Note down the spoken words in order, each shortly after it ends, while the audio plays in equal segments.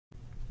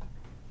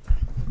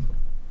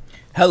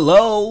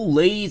Hello,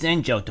 ladies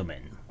and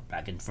gentlemen.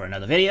 Back in for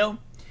another video,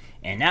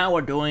 and now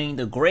we're doing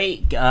the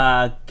great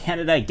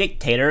Canada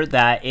dictator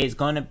that is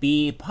going to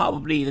be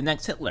probably the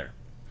next Hitler.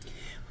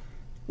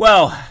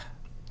 Well,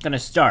 gonna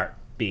start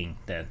being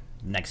the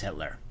next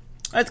Hitler.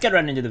 Let's get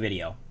right into the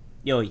video.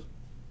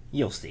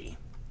 You'll see.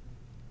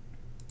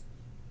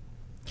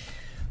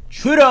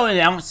 Trudeau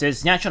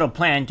announces national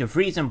plan to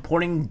freeze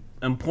importing,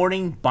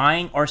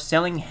 buying, or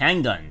selling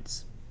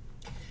handguns.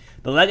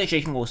 The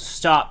legislation will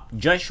stop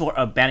just short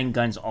of banning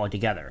guns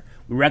altogether.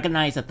 We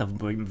recognize that the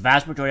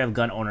vast majority of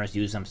gun owners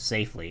use them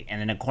safely,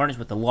 and in accordance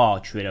with the law,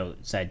 Trudeau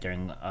said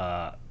during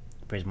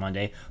previous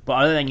Monday, but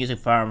other than using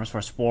firearms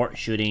for sport,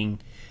 shooting,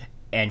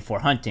 and for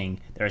hunting,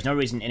 there is no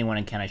reason anyone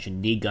in Canada should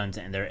need guns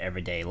in their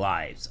everyday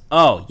lives.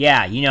 Oh,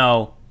 yeah, you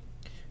know,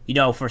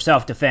 for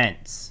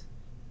self-defense.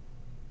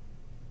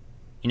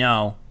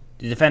 To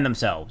defend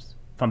themselves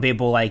from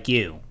people like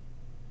you.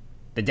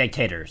 The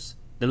dictators.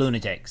 The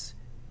lunatics.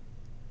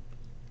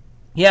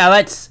 Yeah,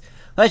 let's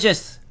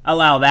just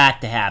allow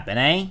that to happen,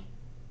 eh?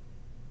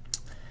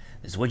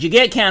 This is what you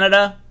get,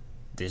 Canada.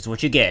 This is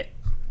what you get.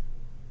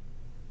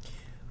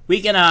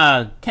 We can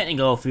kind of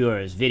go through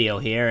his video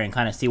here and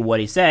kind of see what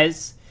he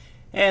says,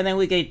 and then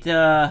we get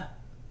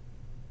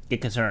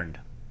concerned.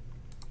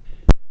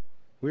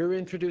 We're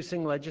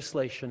introducing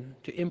legislation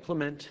to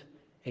implement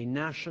a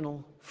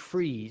national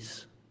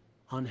freeze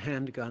on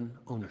handgun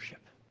ownership.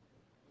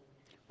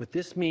 What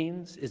this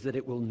means is that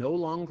it will no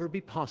longer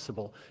be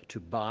possible to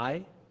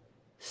buy,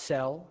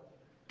 sell,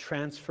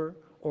 transfer,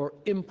 or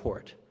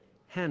import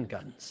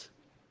handguns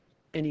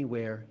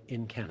anywhere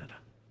in Canada.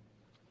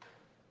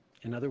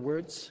 In other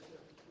words,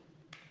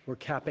 we're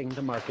capping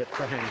the market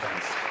for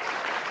handguns.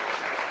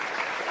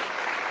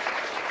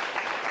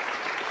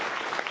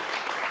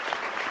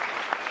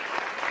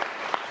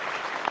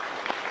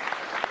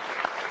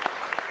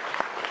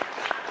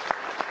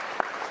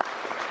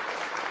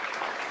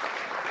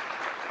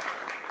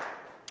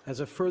 As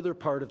a further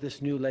part of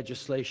this new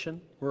legislation,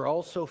 we're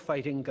also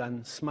fighting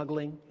gun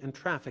smuggling and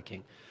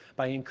trafficking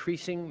by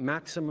increasing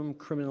maximum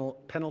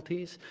criminal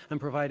penalties and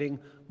providing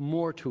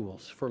more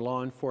tools for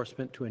law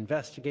enforcement to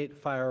investigate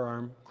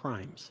firearm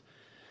crimes.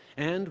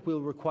 And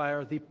we'll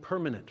require the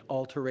permanent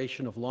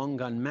alteration of long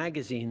gun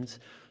magazines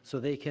so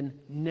they can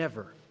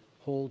never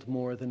hold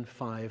more than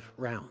 5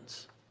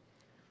 rounds.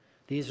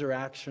 These are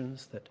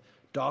actions that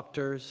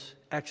doctors,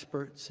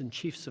 experts, and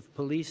chiefs of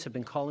police have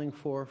been calling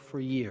for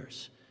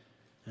years.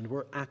 And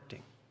we're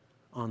acting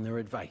on their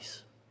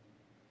advice.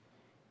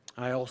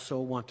 I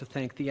also want to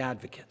thank the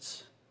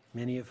advocates,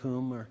 many of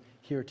whom are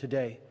here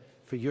today,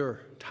 for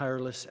your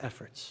tireless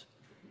efforts.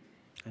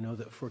 I know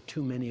that for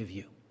too many of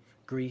you,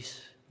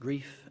 grief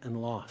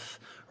and loss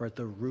are at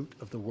the root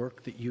of the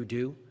work that you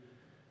do.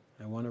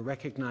 I want to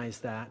recognize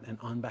that, and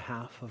on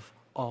behalf of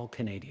all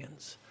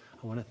Canadians,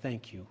 I want to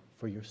thank you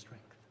for your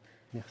strength.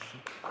 Merci.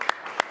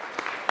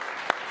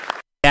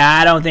 Yeah,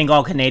 I don't think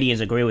all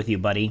Canadians agree with you,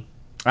 buddy.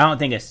 I don't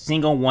think a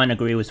single one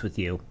agrees with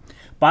you.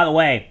 By the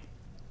way,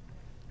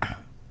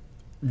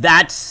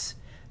 that's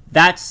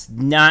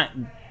not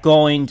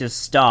going to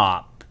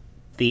stop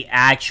the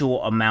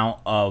actual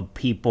amount of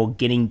people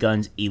getting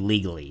guns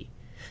illegally.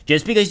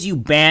 Just because you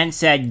ban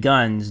said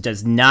guns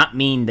does not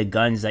mean the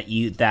guns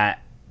that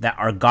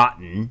are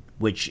gotten,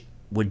 which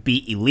would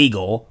be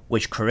illegal,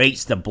 which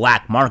creates the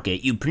black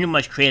market. You pretty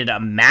much created a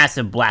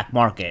massive black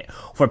market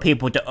for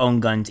people to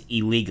own guns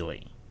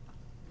illegally.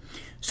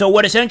 So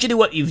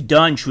what you've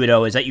done,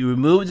 Trudeau, is that you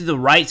removed the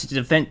rights to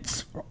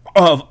defense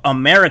of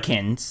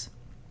Americans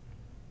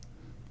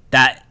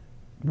that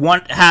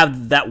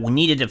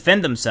need to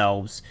defend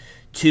themselves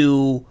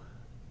to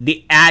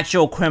the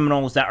actual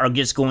criminals that are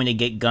just going to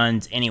get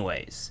guns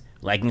anyways.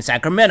 Like in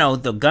Sacramento,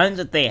 the guns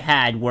that they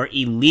had were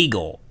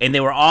illegal, and they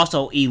were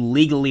also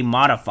illegally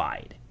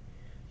modified.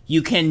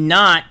 You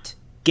cannot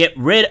get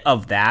rid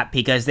of that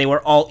because they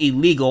were all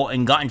illegal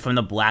and gotten from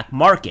the black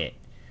market.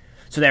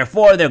 So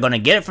therefore, they're going to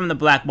get it from the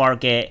black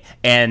market,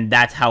 and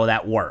that's how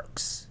that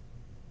works.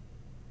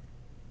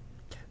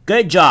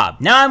 Good job.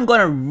 Now I'm going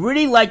to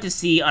really like to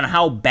see on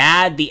how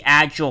bad the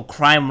actual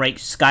crime rate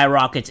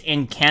skyrockets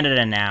in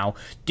Canada now,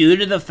 due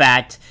to the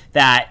fact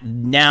that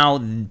now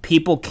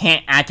people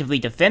can't actively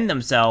defend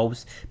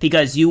themselves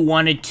because you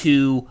wanted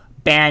to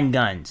ban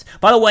guns.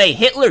 By the way,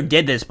 Hitler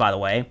did this, by the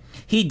way.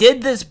 He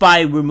did this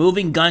by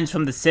removing guns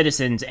from the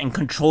citizens and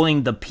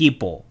controlling the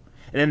people.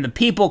 And then the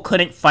people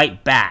couldn't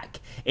fight back.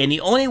 And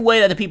the only way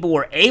that the people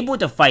were able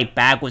to fight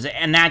back was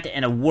to enact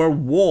in a world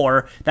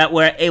war that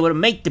were able to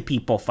make the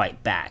people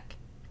fight back.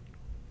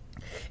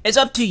 It's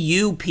up to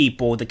you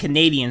people, the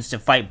Canadians, to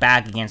fight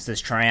back against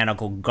this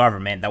tyrannical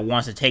government that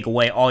wants to take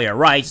away all your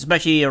rights,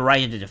 especially your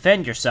right to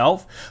defend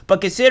yourself.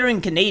 But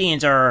considering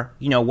Canadians are,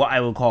 what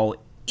I would call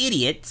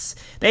idiots,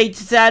 they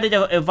decided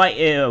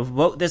to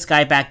vote this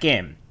guy back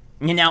in.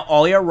 And now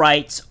all your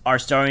rights are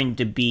starting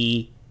to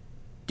be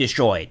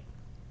destroyed.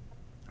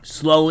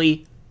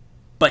 Slowly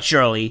but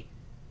surely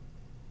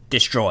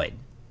destroyed.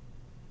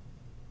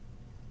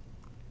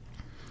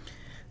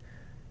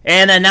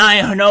 And now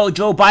I know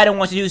Joe Biden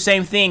wants to do the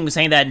same thing,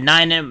 saying that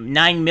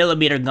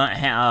 9mm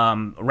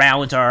gun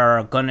rounds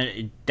are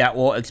that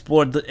will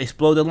explode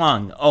the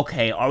lung.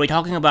 Okay, are we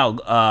talking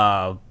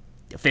about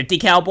 50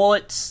 cal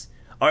bullets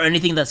or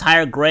anything that's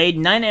higher grade?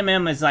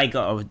 9mm is like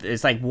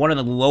it's like one of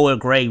the lower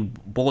grade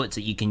bullets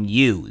that you can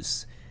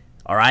use.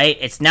 All right,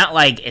 it's not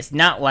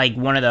like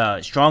one of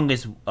the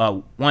strongest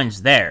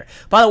ones there.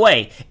 By the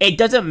way, it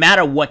doesn't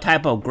matter what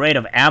type of grade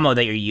of ammo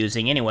that you're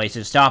using, anyways,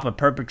 to stop a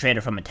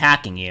perpetrator from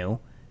attacking you.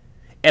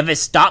 If it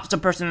stops the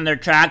person in their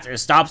tracks, it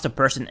stops the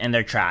person in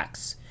their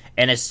tracks,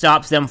 and it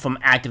stops them from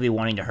actively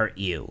wanting to hurt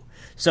you.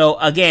 So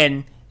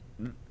again,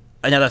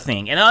 another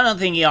thing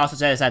he also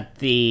says that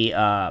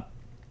that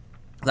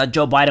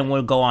Joe Biden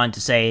would go on to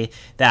say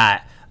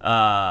that.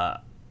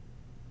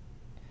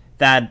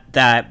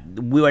 That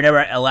we were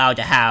never allowed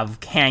to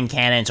have hand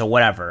cannons or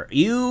whatever.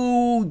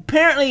 You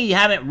apparently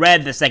haven't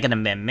read the Second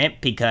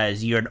Amendment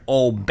because you're an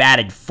old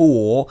batted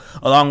fool,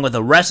 along with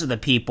the rest of the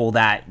people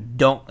that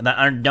don't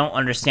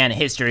understand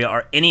history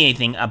or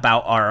anything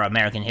about our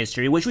American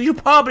history, which we should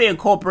probably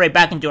incorporate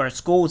back into our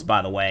schools,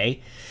 by the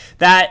way.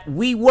 That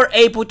we were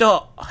able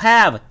to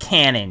have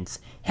cannons,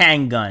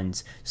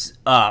 handguns.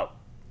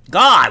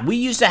 God, we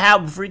used to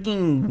have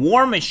freaking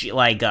war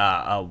machine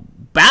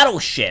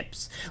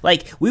battleships.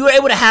 Like, we were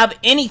able to have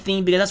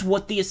anything because that's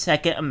what the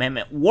Second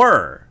Amendment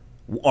were.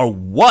 Or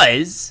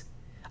was.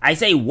 I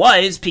say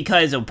was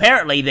because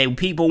apparently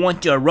people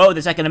want to erode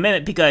the Second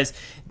Amendment because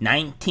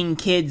 19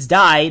 kids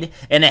died,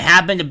 and it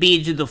happened to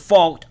be to the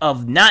fault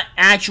of not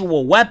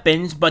actual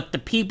weapons, but the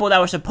people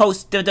that were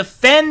supposed to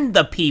defend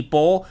the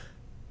people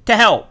to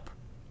help.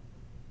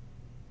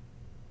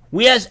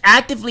 We have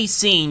actively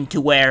seen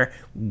to where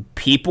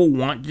people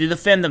want to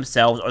defend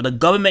themselves, or the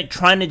government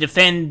trying to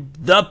defend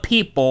the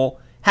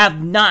people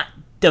have not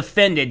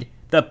defended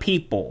the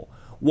people.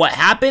 What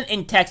happened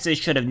in Texas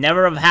should have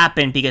never have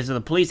happened because if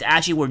the police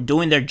actually were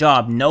doing their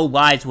job, no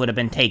lives would have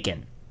been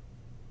taken.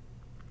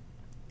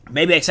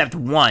 Maybe except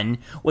one,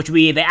 which would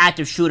be the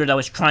active shooter that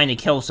was trying to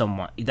kill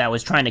someone, that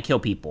was trying to kill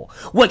people.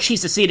 Which he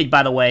succeeded,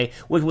 by the way,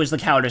 which was the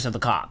cowardice of the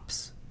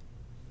cops.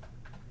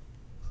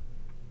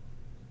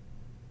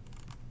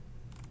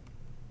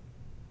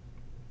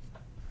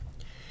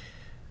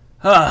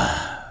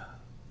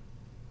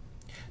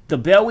 The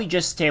bill we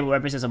just tabled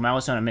represents a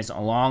milestone amidst a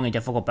long and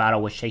difficult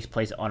battle which takes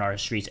place on our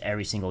streets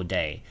every single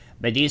day.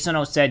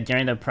 Medicinal said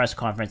during the press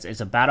conference,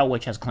 it's a battle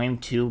which has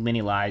claimed too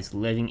many lives,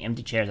 leaving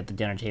empty chairs at the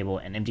dinner table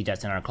and empty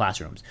desks in our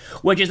classrooms,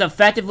 which is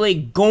effectively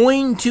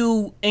going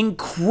to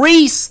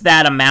increase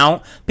that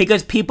amount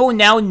because people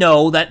now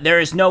know that there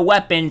is no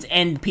weapons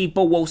and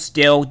people will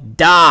still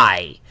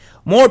die.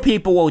 More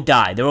people will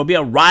die. There will be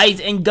a rise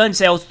in gun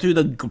sales through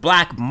the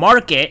black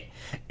market.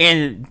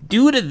 And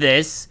due to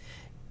this,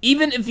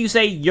 even if you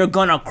say you're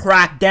gonna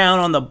crack down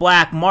on the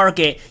black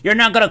market, you're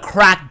not gonna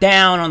crack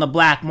down on the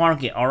black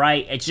market,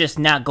 alright? It's just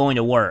not going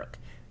to work.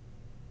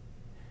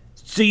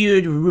 So you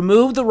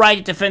remove the right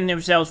to defend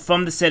themselves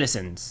from the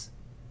citizens.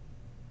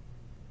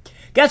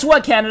 Guess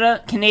what,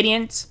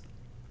 Canadians?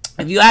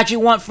 If you actually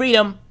want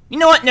freedom, you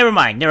know what? Never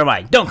mind.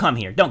 Don't come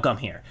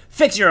here.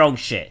 Fix your own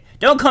shit.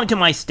 Don't come to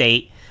my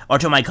state. Or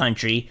to my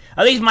country.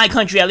 At least my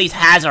country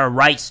has our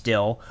rights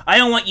still. I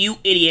don't want you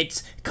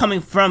idiots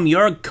coming from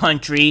your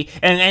country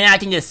and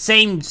acting the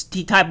same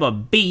type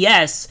of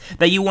BS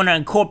that you want to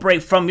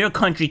incorporate from your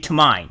country to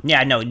mine.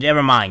 Yeah, no,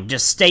 never mind.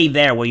 Just stay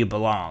there where you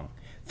belong.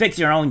 Fix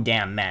your own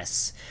damn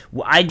mess.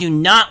 I do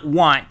not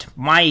want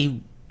my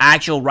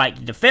actual right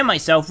to defend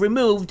myself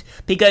removed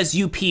because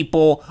you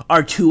people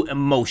are too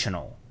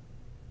emotional.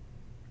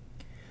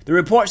 The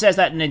report says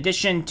that in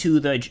addition to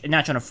the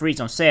national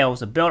freeze on sales,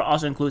 the bill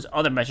also includes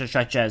other measures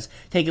such as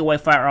taking away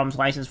firearms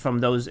license from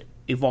those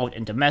involved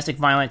in domestic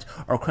violence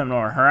or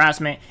criminal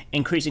harassment,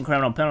 increasing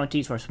criminal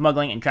penalties for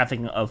smuggling and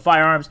trafficking of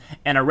firearms,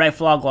 and a red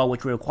flag law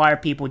which will require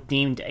people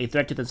deemed a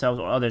threat to themselves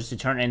or others to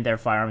turn in their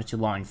firearms to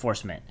law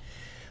enforcement.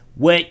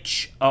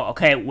 Which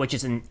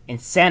is an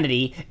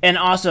insanity. And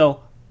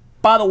also,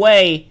 by the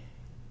way,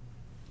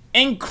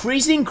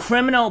 increasing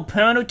criminal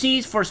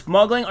penalties for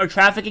smuggling or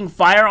trafficking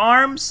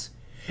firearms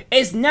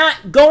is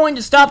not going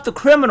to stop the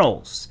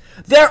criminals.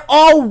 They're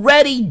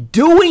already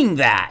doing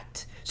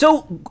that.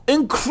 So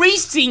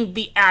increasing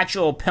the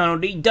actual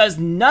penalty does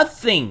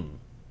nothing.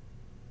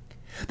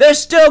 They're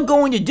still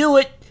going to do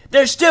it.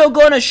 They're still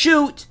going to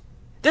shoot.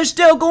 They're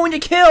still going to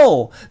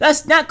kill.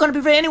 That's not going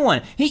to prevent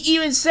anyone. He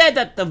even said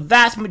that the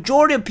vast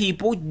majority of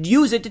people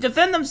use it to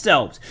defend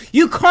themselves.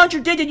 You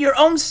contradicted your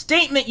own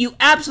statement, you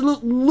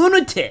absolute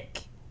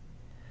lunatic.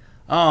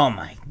 Oh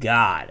my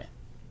God.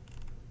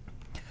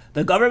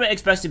 The government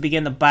expects to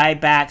begin the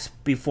buybacks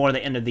before the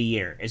end of the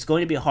year. It's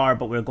going to be hard,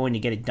 but we're going to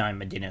get it done,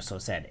 Medina so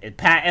said. If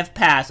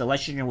passed, the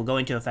legislation will go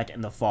into effect in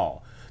the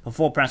fall. The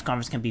full press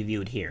conference can be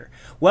viewed here.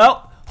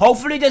 Well,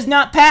 hopefully it does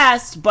not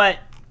pass, but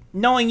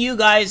knowing you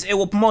guys, it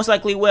will most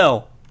likely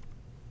will.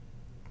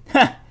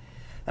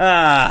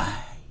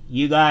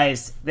 You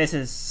guys, this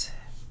is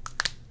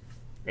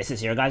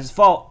your guys'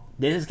 fault.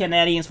 This is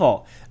Canadians'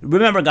 fault.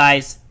 Remember,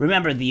 guys,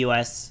 remember the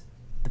U.S.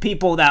 the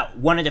people that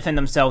want to defend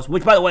themselves,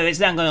 which, by the way, it's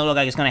not going to look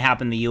like it's going to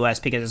happen in the U.S.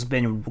 because it's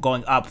been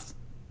going up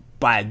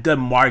by a good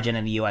margin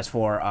in the U.S.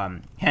 for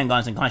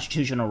handguns and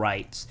constitutional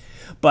rights.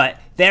 But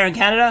there in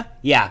Canada,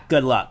 yeah,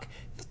 good luck.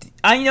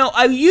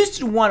 I used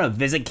to want to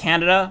visit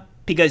Canada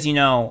because,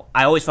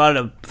 I always found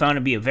it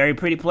to be a very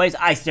pretty place.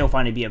 I still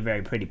find it to be a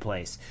very pretty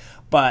place.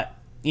 But,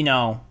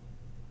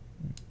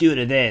 due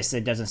to this,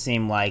 it doesn't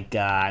seem like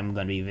I'm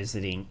going to be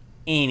visiting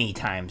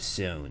anytime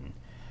soon.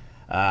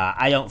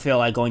 I don't feel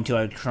like going to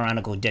a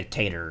tyrannical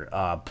dictator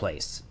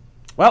place.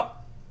 Well,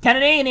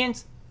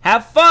 Canadians,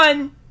 have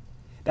fun!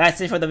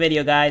 That's it for the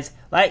video, guys.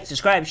 Like,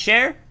 subscribe,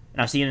 share,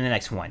 and I'll see you in the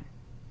next one.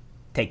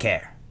 Take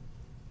care.